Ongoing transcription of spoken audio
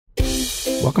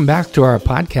Welcome back to our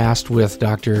podcast with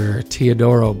Dr.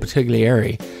 Teodoro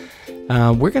Bottiglieri.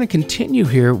 We're going to continue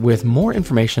here with more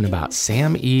information about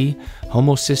SAMe,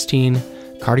 homocysteine,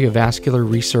 cardiovascular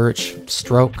research,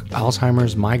 stroke,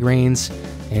 Alzheimer's, migraines,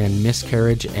 and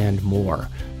miscarriage, and more.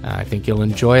 I think you'll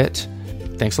enjoy it.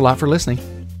 Thanks a lot for listening.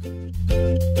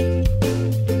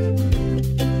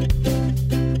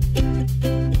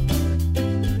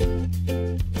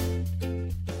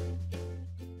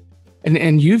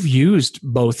 And you've used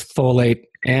both folate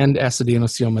and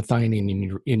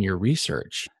S-adenosylmethionine in your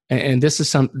research. And this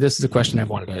is a question I've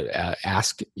wanted to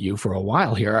ask you for a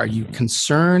while here. Are you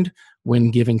concerned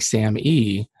when giving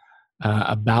SAMe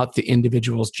about the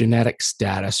individual's genetic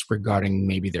status regarding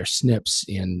maybe their SNPs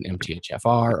in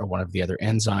MTHFR or one of the other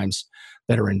enzymes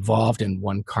that are involved in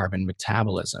one carbon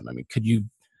metabolism? I mean,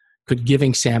 could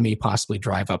giving SAMe possibly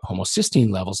drive up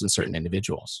homocysteine levels in certain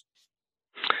individuals?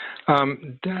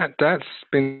 That's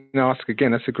been asked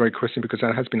again. That's a great question because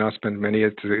that has been asked by many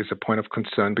years. It's a point of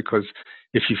concern because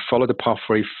if you follow the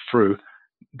pathway through,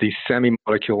 the SAMe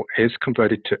molecule is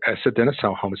converted to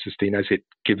S-adenosyl homocysteine as it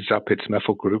gives up its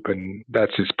methyl group, and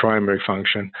that's its primary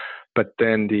function. But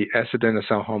then the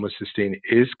S-adenosyl homocysteine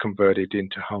is converted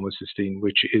into homocysteine,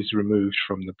 which is removed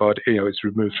from the body. It's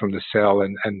removed from the cell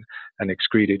and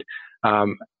excreted.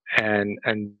 And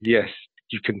yes,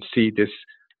 you can see this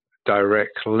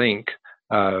direct link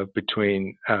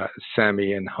between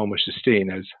SAMe and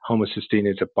homocysteine, as homocysteine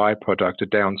is a byproduct, a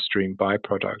downstream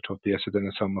byproduct of the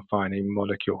S-adenosylmethionine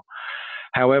molecule.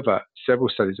 However, several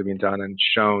studies have been done and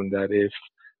shown that if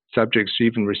subjects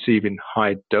even receiving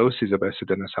high doses of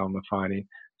S-adenosylmethionine,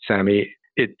 SAMe,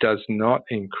 it does not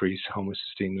increase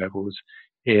homocysteine levels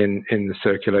in the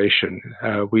circulation.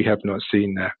 We have not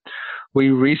seen that. We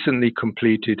recently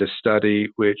completed a study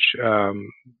which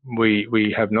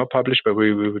we have not published, but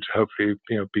we would hopefully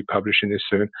be publishing this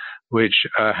soon, which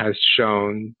has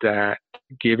shown that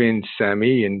giving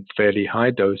SAMe in fairly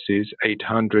high doses,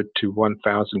 800 to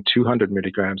 1,200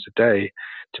 milligrams a day,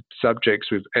 to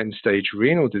subjects with end-stage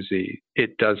renal disease,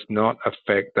 it does not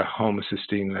affect the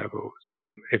homocysteine levels.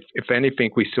 If anything,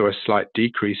 we saw a slight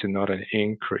decrease and not an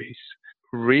increase.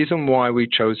 Reason why we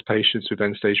chose patients with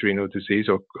end-stage renal disease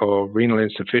or renal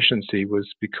insufficiency was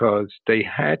because they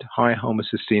had high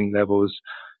homocysteine levels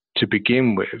to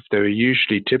begin with. They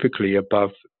were typically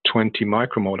above 20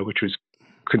 micromolar, which was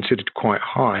considered quite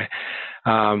high,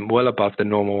 well above the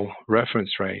normal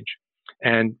reference range.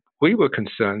 And we were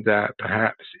concerned that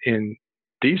perhaps in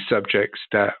these subjects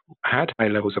that had high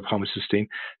levels of homocysteine,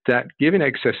 that giving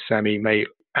excess SAMe may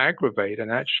aggravate and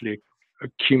actually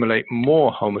accumulate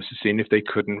more homocysteine if they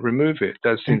couldn't remove it.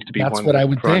 That seems to be That's one what of the I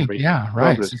would think. Yeah,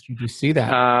 right. problems. Since you do see that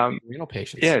in renal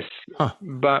patients. Yes,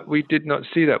 but we did not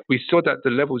see that. We saw that the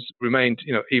levels remained,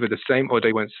 either the same or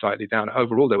they went slightly down.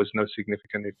 Overall, there was no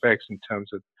significant effects in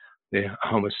terms of the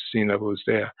homocysteine levels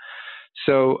there.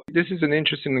 So this is an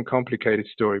interesting and complicated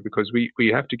story because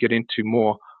we have to get into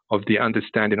more of the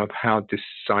understanding of how this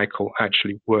cycle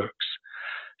actually works.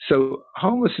 So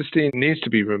homocysteine needs to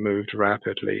be removed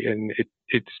rapidly, and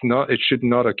it should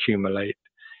not accumulate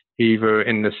either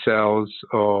in the cells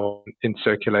or in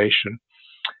circulation.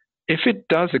 If it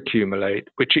does accumulate,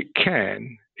 which it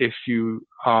can if you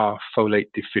are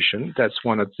folate deficient, that's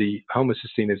one of the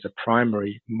homocysteine is a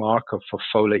primary marker for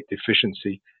folate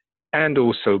deficiency and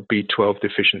also B12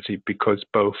 deficiency because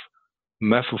both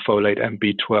methylfolate and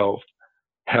B12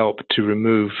 help to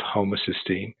remove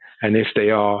homocysteine, and if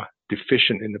they are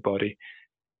deficient in the body,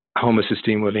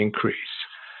 homocysteine will increase.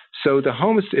 So if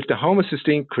the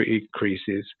homocysteine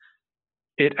increases,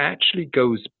 it actually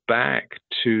goes back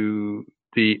to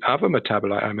the other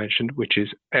metabolite I mentioned, which is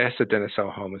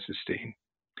S-adenosyl homocysteine.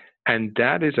 And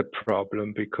that is a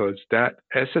problem because that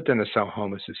S-adenosyl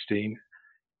homocysteine,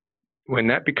 when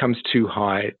that becomes too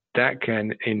high, that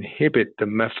can inhibit the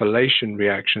methylation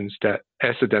reactions that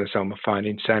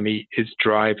S-adenosylmethionine SAMe is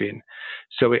driving.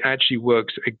 So it actually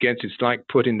works against, it's like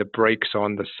putting the brakes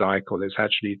on the cycle. It's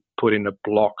actually putting a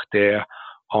block there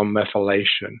on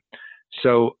methylation.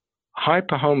 So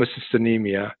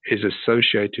hyperhomocysteinemia is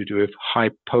associated with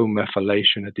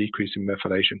hypomethylation, a decrease in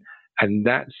methylation, and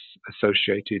that's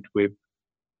associated with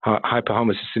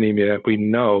hyperhomocysteinemia. We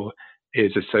know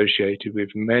is associated with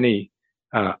many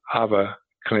other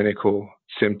clinical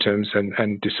symptoms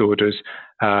and disorders,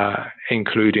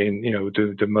 including,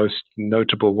 the most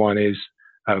notable one is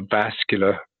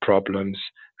vascular problems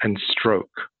and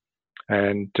stroke.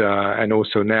 And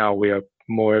also now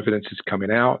more evidence is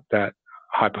coming out that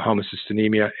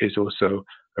hyperhomocysteinemia is also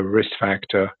a risk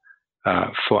factor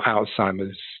for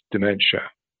Alzheimer's dementia.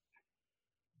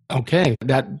 Okay,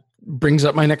 that brings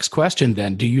up my next question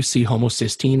then. Do you see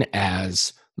homocysteine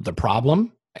as the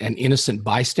problem, an innocent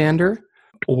bystander,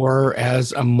 or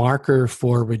as a marker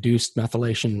for reduced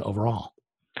methylation overall?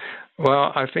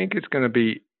 Well, I think it's going to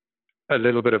be a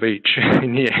little bit of each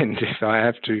in the end, if I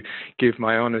have to give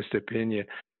my honest opinion.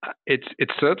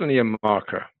 It's certainly a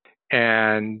marker,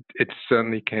 and it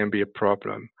certainly can be a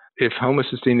problem. If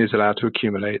homocysteine is allowed to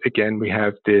accumulate, again, we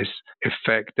have this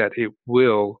effect that it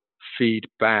will feed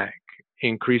back,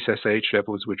 increase SH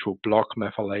levels, which will block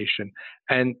methylation.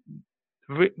 And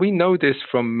we know this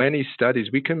from many studies.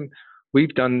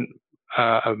 We've done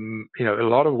a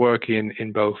lot of work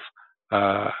in both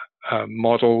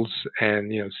models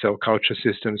and cell culture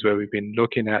systems where we've been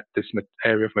looking at this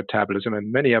area of metabolism,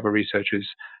 and many other researchers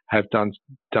have done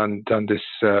this,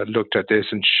 looked at this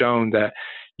and shown that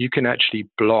you can actually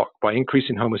block, by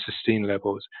increasing homocysteine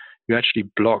levels, you actually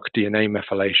block DNA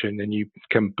methylation, and you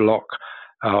can block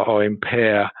or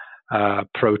impair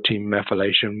protein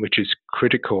methylation, which is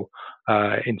critical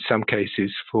in some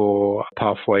cases for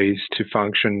pathways to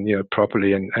function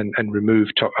properly and remove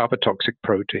other toxic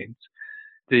proteins.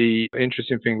 The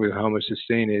interesting thing with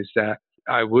homocysteine is that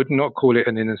I would not call it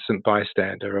an innocent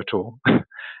bystander at all.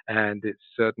 And it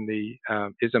certainly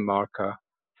is a marker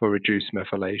for reduced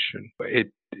methylation.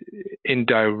 It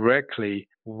indirectly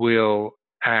will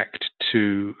act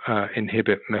to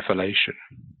inhibit methylation.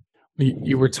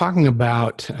 You were talking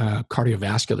about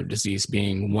cardiovascular disease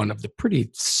being one of the pretty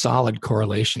solid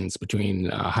correlations between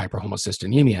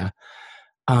hyperhomocystinemia.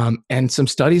 And some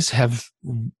studies have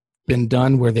been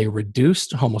done where they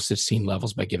reduced homocysteine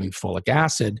levels by giving folic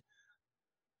acid,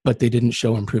 but they didn't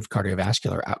show improved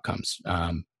cardiovascular outcomes.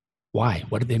 Why?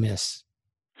 What did they miss?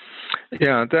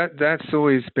 Yeah, that's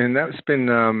been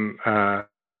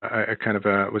a kind of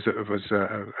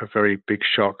a very big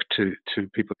shock to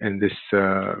people in this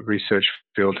research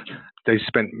field. They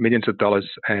spent millions of dollars,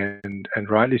 and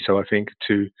rightly so, I think,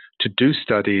 to do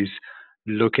studies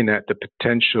looking at the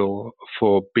potential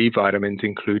for B vitamins,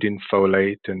 including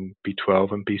folate and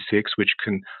B12 and B6, which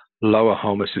can lower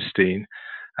homocysteine.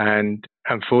 And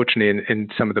unfortunately, in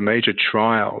some of the major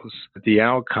trials, the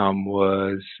outcome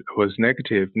was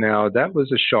negative. Now, that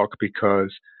was a shock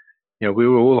because we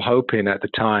were all hoping at the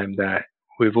time that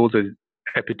with all the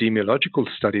epidemiological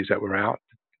studies that were out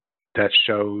that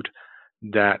showed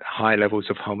that high levels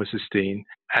of homocysteine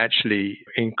actually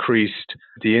increased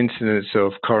the incidence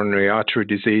of coronary artery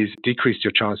disease, decreased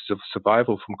your chances of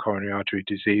survival from coronary artery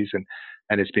disease,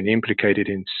 and it's been implicated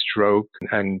in stroke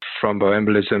and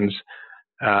thromboembolisms.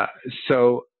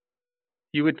 So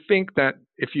you would think that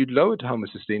if you lowered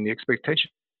homocysteine, the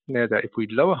expectation there that if we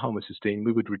lower homocysteine,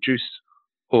 we would reduce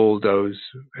all those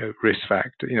risk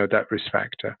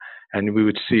factor, and we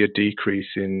would see a decrease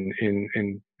in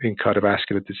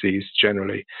cardiovascular disease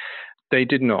generally. They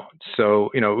did not. So,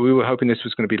 we were hoping this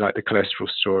was going to be like the cholesterol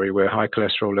story, where high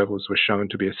cholesterol levels were shown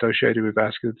to be associated with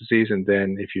vascular disease, and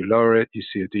then if you lower it, you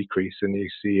see a decrease, and you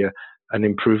see an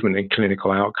improvement in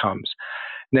clinical outcomes.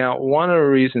 Now, one of the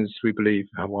reasons we believe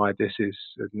why this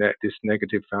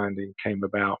negative finding came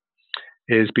about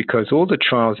is because all the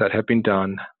trials that have been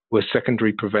done were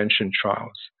secondary prevention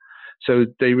trials. So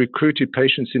they recruited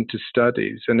patients into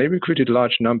studies, and they recruited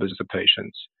large numbers of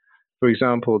patients. For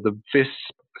example, the VISP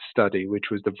study, which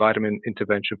was the Vitamin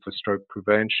Intervention for Stroke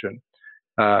Prevention,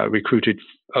 recruited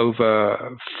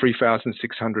over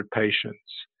 3,600 patients.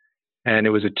 And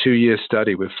it was a 2-year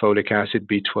study with folic acid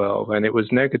B12, and it was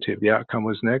negative. The outcome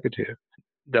was negative.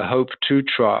 The HOPE-2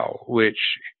 trial, which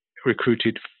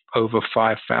recruited over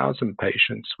 5,000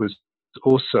 patients, was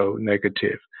also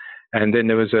negative. And then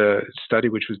there was a study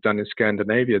which was done in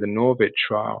Scandinavia, the Norvit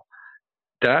trial.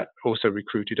 That also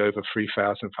recruited over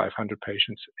 3,500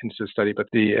 patients into the study, but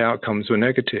the outcomes were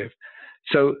negative.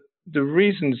 So the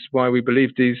reasons why we believe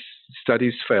these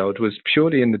studies failed was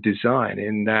purely in the design,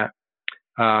 in that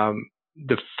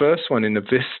the first one in the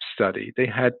VISP study, they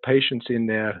had patients in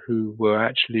there who were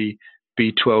actually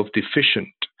B12 deficient.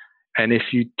 And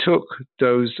if you took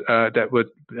those that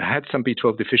had some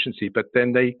B12 deficiency, but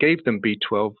then they gave them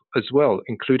B12 as well,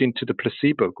 including to the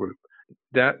placebo group,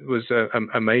 that was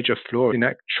a major flaw in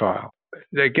that trial.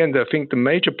 Again, I think the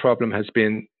major problem has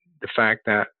been the fact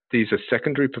that these are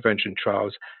secondary prevention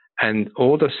trials, and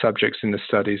all the subjects in the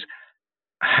studies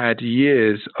had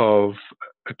years of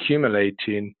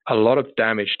accumulating a lot of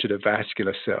damage to the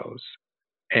vascular cells.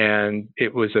 And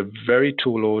it was a very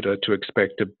tall order to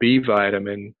expect a B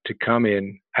vitamin to come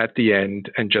in at the end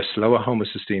and just lower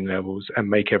homocysteine levels and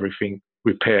make everything,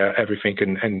 repair everything,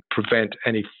 and prevent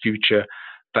any future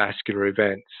vascular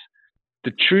events.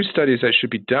 The true studies that should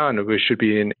be done should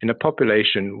be in a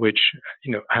population which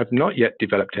have not yet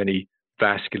developed any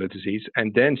vascular disease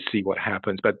and then see what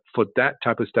happens. But for that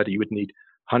type of study, you would need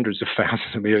hundreds of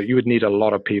thousands. You would need a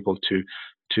lot of people to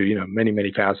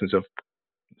many thousands of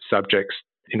subjects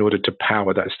in order to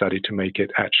power that study to make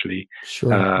it actually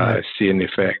see an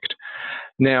effect.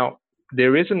 Now,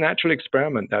 there is a natural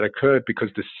experiment that occurred because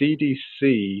the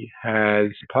CDC has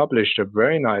published a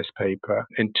very nice paper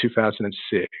in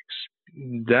 2006.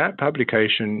 That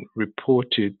publication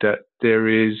reported that there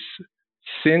is,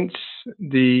 since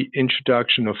the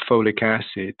introduction of folic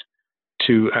acid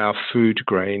to our food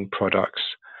grain products,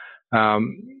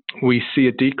 we see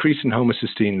a decrease in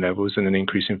homocysteine levels and an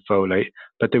increase in folate,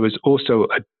 but there was also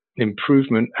an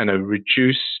improvement and a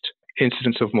reduced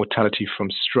incidence of mortality from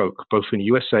stroke, both in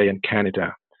USA and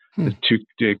Canada.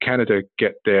 Canada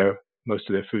get most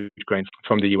of their food grain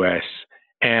from the US.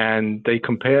 And they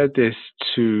compared this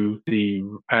to the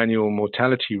annual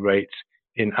mortality rates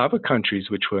in other countries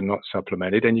which were not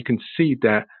supplemented. And you can see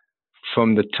that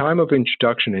from the time of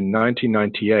introduction in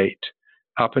 1998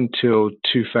 up until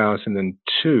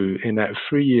 2002, in that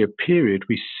 3-year period,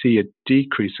 we see a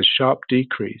sharp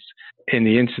decrease in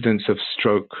the incidence of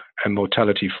stroke and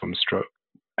mortality from stroke.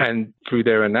 And through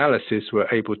their analysis,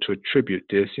 we're able to attribute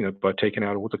this, by taking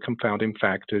out all the confounding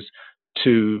factors,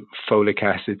 to folic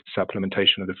acid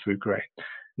supplementation of the food grain.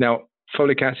 Now,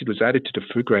 folic acid was added to the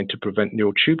food grain to prevent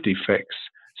neural tube defects,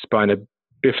 spina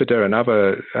bifida and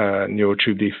other neural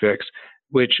tube defects,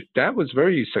 which that was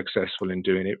very successful in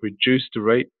doing. It reduced the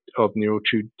rate of neural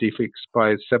tube defects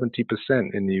by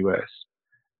 70% in the US.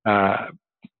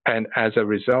 And as a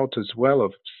result as well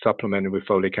of supplementing with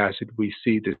folic acid, we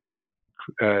see the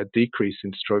decrease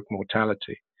in stroke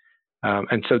mortality.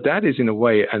 And so that is, in a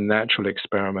way, a natural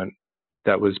experiment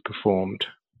that was performed.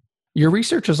 Your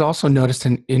research has also noticed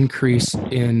an increase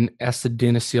in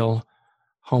acetylcysteine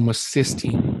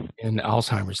homocysteine in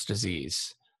Alzheimer's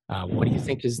disease. What do you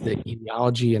think is the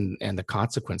etiology and the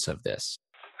consequence of this?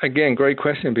 Again, great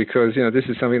question, because this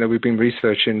is something that we've been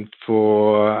researching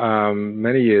for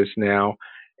many years now.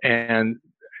 And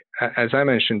as I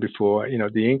mentioned before,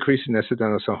 the increase in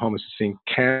S-adenosyl homocysteine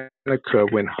can occur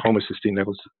when homocysteine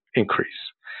levels increase.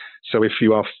 So if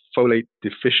you are folate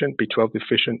deficient, B12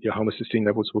 deficient, your homocysteine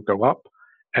levels will go up,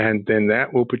 and then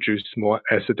that will produce more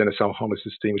S-adenosyl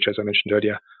homocysteine, which, as I mentioned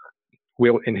earlier,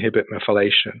 will inhibit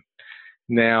methylation.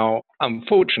 Now,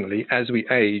 unfortunately, as we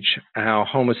age, our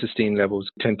homocysteine levels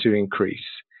tend to increase.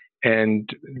 And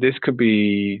this could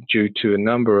be due to a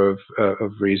number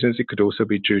of reasons. It could also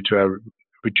be due to our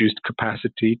reduced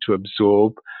capacity to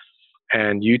absorb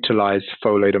and utilize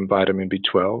folate and vitamin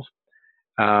B12.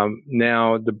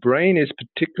 Now, the brain is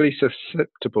particularly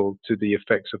susceptible to the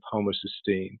effects of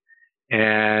homocysteine.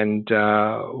 And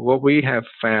what we have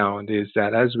found is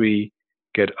that as we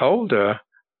get older,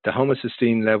 the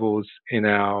homocysteine levels in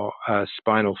our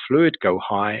spinal fluid go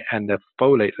high, and the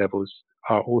folate levels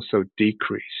are also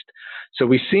decreased. So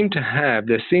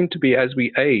there seem to be, as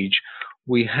we age,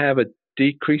 we have a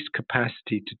decreased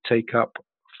capacity to take up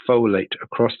folate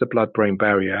across the blood-brain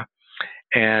barrier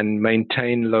and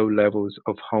maintain low levels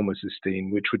of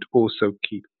homocysteine, which would also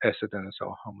keep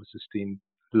S-adenosyl homocysteine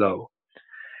low.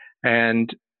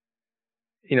 And,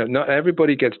 not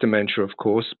everybody gets dementia, of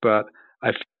course, but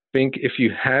I think if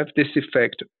you have this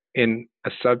effect in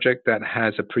a subject that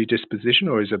has a predisposition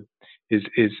or is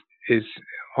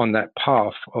on that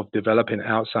path of developing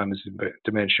Alzheimer's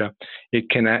dementia, it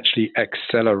can actually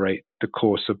accelerate the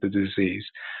course of the disease.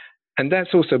 And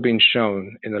that's also been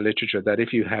shown in the literature that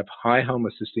if you have high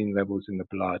homocysteine levels in the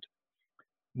blood,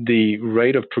 the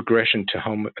rate of progression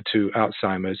to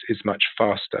Alzheimer's is much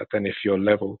faster than if your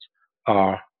levels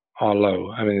are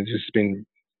low. I mean, this has been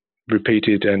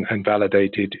repeated and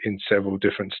validated in several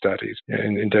different studies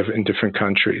in different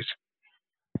countries.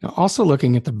 Now, also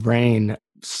looking at the brain,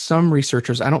 some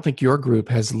researchers, I don't think your group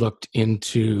has looked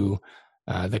into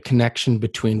the connection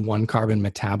between one-carbon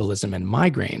metabolism and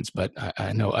migraines, but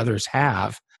I know others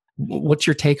have. What's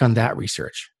your take on that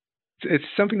research? It's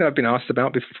something that I've been asked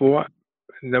about before.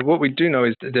 Now, what we do know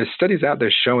is there's studies out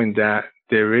there showing that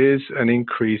there is an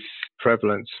increased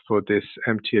prevalence for this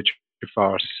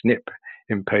MTHFR SNP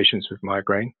in patients with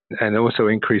migraine, and also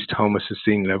increased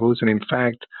homocysteine levels. And in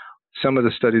fact, some of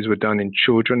the studies were done in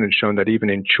children and shown that even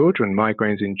in children,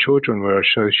 migraines in children were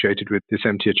associated with this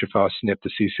MTHFR SNP,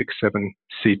 the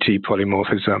C67CT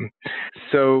polymorphism.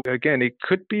 So again, it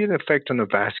could be an effect on the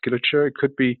vasculature. It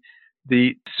could be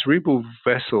the cerebral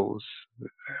vessels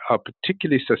are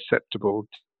particularly susceptible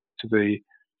to the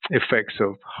effects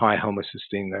of high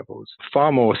homocysteine levels,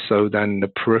 far more so than the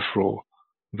peripheral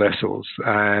vessels.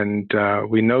 And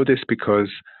we know this because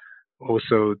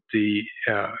also the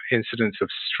incidence of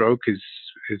stroke is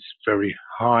is very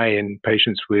high in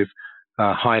patients with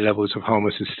high levels of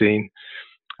homocysteine.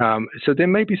 So there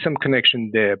may be some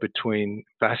connection there between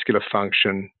vascular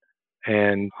function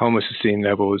and homocysteine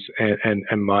levels and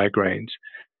migraines.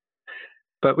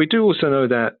 But we do also know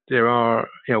that there are,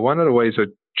 one of the ways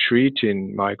of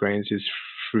treating migraines is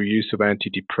through use of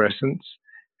antidepressants.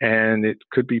 And it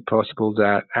could be possible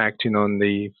that acting on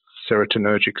the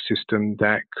serotonergic system,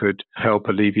 that could help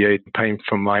alleviate pain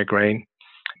from migraine.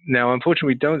 Now, unfortunately,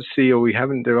 we don't see,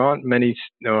 there aren't many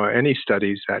or any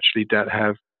studies actually that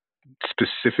have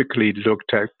specifically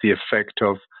looked at the effect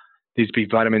of these B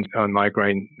vitamins on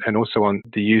migraine and also on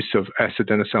the use of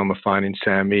S-adenosylmethionine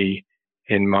SAMe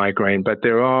in migraine. But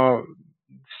there are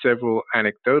several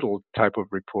anecdotal type of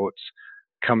reports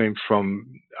coming from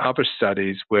other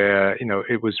studies where,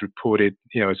 it was reported,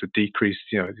 as a decreased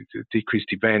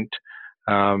event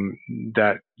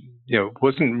that,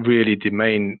 wasn't really the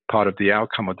main part of the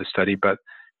outcome of the study, but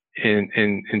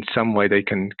in some way they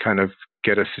can kind of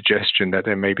get a suggestion that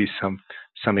there may be some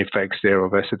effects there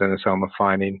of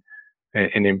S-adenosylmethionine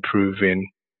in improving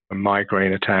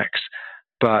migraine attacks.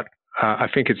 But I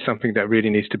think it's something that really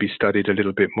needs to be studied a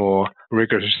little bit more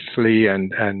rigorously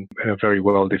and in a very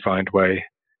well-defined way.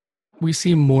 We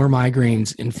see more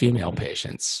migraines in female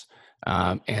patients.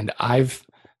 And I've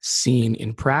seen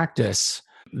in practice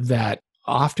that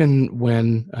often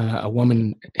when a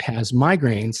woman has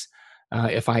migraines,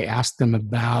 if I ask them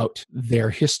about their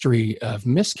history of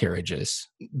miscarriages,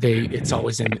 it's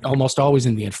almost always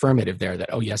in the affirmative there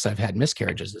that, oh yes, I've had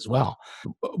miscarriages as well.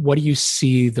 What do you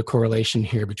see the correlation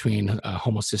here between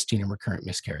homocysteine and recurrent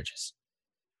miscarriages?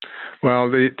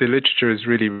 Well, the literature is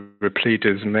really replete.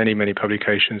 There's many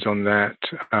publications on that,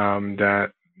 a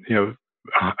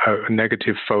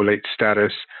negative folate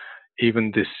status,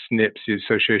 even the SNPs, the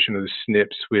association of the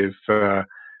SNPs with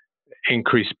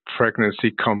increased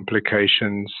pregnancy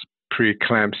complications,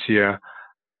 preeclampsia,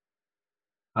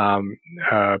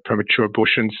 premature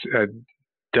abortions.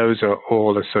 Those are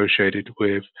all associated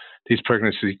with, these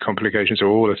pregnancy complications are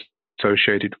all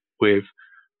associated with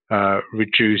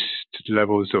reduced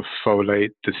levels of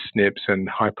folate, the SNPs, and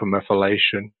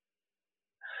hypermethylation.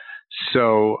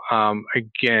 So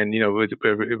again,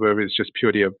 whether it's just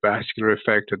purely a vascular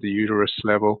effect at the uterus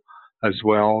level as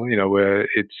well, where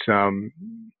it's the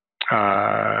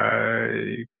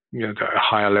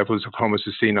higher levels of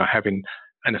homocysteine are having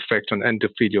an effect on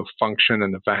endothelial function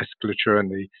and the vasculature and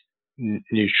the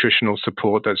nutritional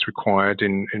support that's required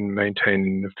in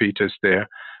maintaining the fetus there.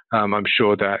 I'm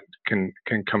sure that can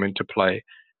come into play.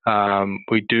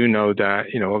 We do know that,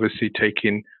 obviously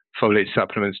taking folate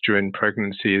supplements during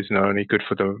pregnancy is not only good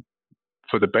for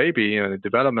the baby and the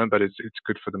development, but it's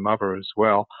good for the mother as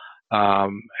well. I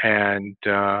mean,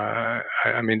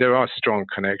 there are strong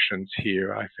connections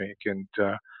here, I think, and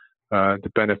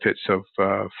the benefits of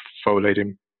folate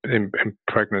in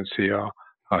pregnancy are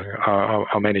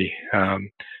many.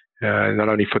 Not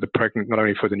only for the pregnant, not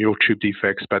only for the neural tube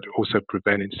defects, but also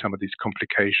preventing some of these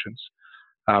complications.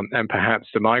 And perhaps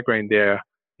the migraine there,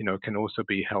 can also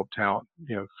be helped out,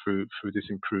 through this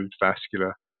improved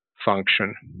vascular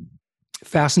function.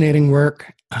 Fascinating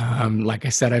work. Like I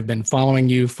said, I've been following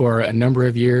you for a number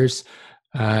of years,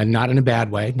 not in a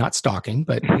bad way, not stalking,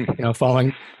 but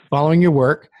following your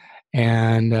work,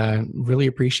 and really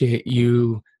appreciate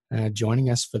you joining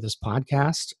us for this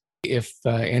podcast. If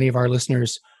any of our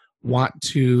listeners want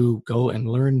to go and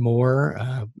learn more,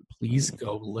 please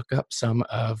go look up some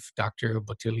of Dr.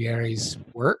 Bottiglieri's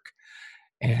work.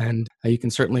 And you can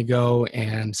certainly go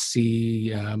and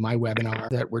see my webinar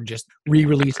that we're just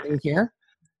re-releasing here.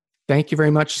 Thank you very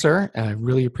much, sir. I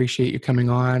really appreciate you coming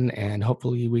on, and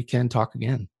hopefully we can talk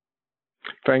again.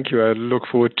 Thank you. I look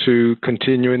forward to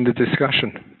continuing the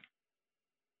discussion.